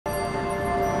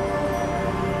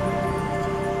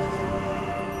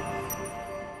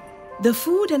The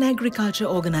Food and Agriculture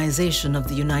Organization of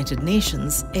the United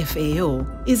Nations, FAO,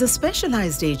 is a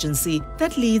specialized agency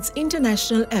that leads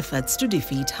international efforts to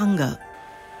defeat hunger.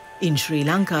 In Sri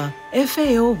Lanka,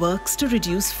 FAO works to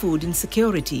reduce food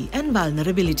insecurity and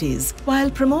vulnerabilities while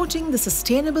promoting the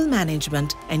sustainable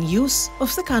management and use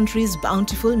of the country's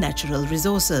bountiful natural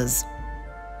resources.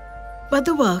 But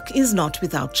the work is not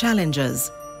without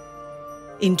challenges.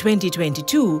 In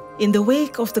 2022, in the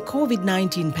wake of the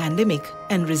COVID-19 pandemic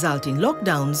and resulting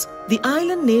lockdowns, the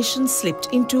island nation slipped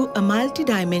into a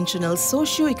multidimensional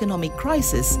socio-economic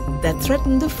crisis that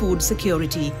threatened the food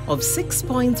security of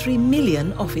 6.3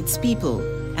 million of its people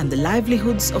and the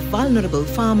livelihoods of vulnerable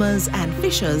farmers and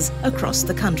fishers across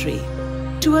the country.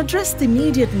 To address the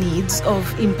immediate needs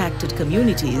of impacted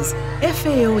communities,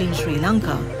 FAO in Sri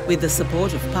Lanka, with the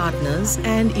support of partners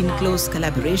and in close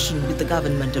collaboration with the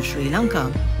Government of Sri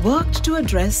Lanka, worked to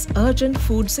address urgent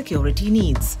food security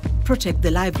needs, protect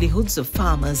the livelihoods of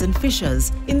farmers and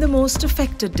fishers in the most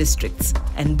affected districts,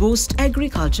 and boost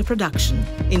agriculture production,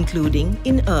 including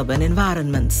in urban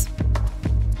environments.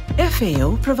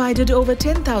 FAO provided over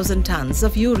 10,000 tons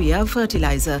of urea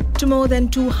fertilizer to more than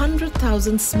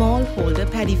 200,000 smallholder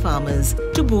paddy farmers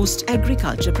to boost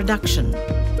agriculture production.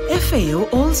 FAO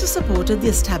also supported the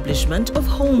establishment of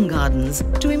home gardens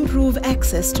to improve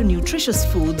access to nutritious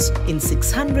foods in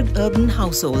 600 urban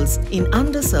households in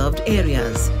underserved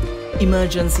areas.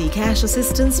 Emergency cash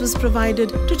assistance was provided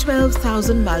to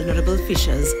 12,000 vulnerable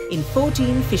fishers in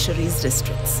 14 fisheries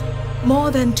districts.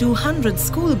 More than 200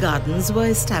 school gardens were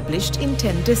established in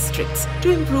 10 districts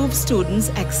to improve students'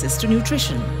 access to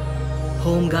nutrition.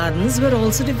 Home gardens were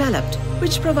also developed,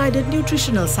 which provided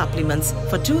nutritional supplements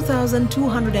for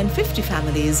 2,250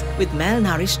 families with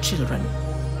malnourished children.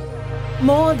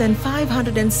 More than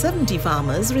 570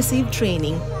 farmers received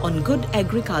training on good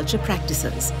agriculture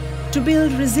practices to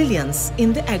build resilience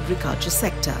in the agriculture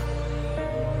sector.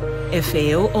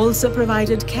 FAO also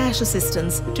provided cash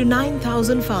assistance to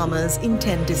 9,000 farmers in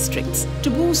 10 districts to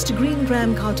boost green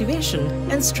gram cultivation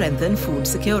and strengthen food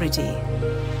security.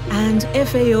 And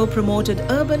FAO promoted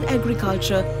urban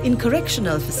agriculture in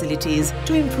correctional facilities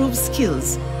to improve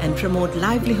skills and promote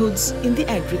livelihoods in the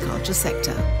agriculture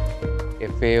sector.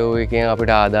 FAO එකෙන් අපිට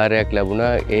ආධාරයක් ලැබුණා.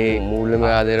 ඒ මූල්‍යමය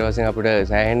ආධාර වශයෙන් අපිට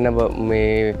සෑහෙන්න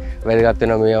මේ වැදගත්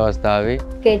වෙනවා මේ අවස්ථාවේ.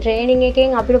 ඒ ට්‍රේනින්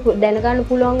එකෙන් අපිට දැනගන්න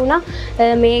පුළුවන් වුණා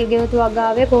මේ ගෙවතු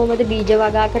වගාවේ කොහොමද බීජ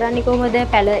වගා කරන්නේ කොහොමද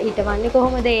පැල ඊටවන්නේ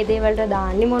කොහොමද ඒ දේවල්ට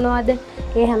දාන්නේ මොනවද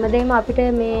ඒ හැමදේම අපිට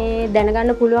මේ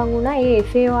දැනගන්න පුළුවන් වුණා. ඒ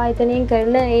FAO ආයතනයෙන්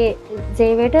කරන ඒ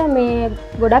සේවයට මේ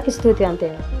ගොඩක් ස්තුතිවන්ත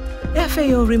වෙනවා.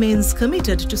 FAO remains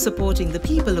committed to supporting the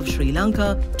people of Sri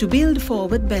Lanka to build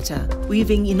forward better,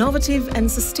 weaving innovative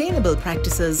and sustainable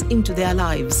practices into their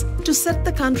lives to set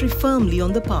the country firmly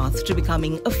on the path to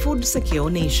becoming a food-secure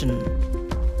nation.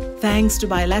 Thanks to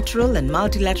bilateral and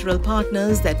multilateral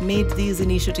partners that made these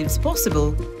initiatives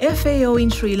possible, FAO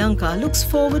in Sri Lanka looks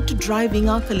forward to driving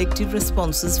our collective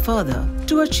responses further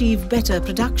to achieve better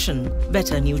production,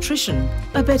 better nutrition,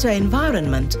 a better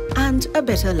environment, and a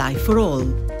better life for all,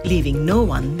 leaving no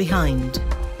one behind.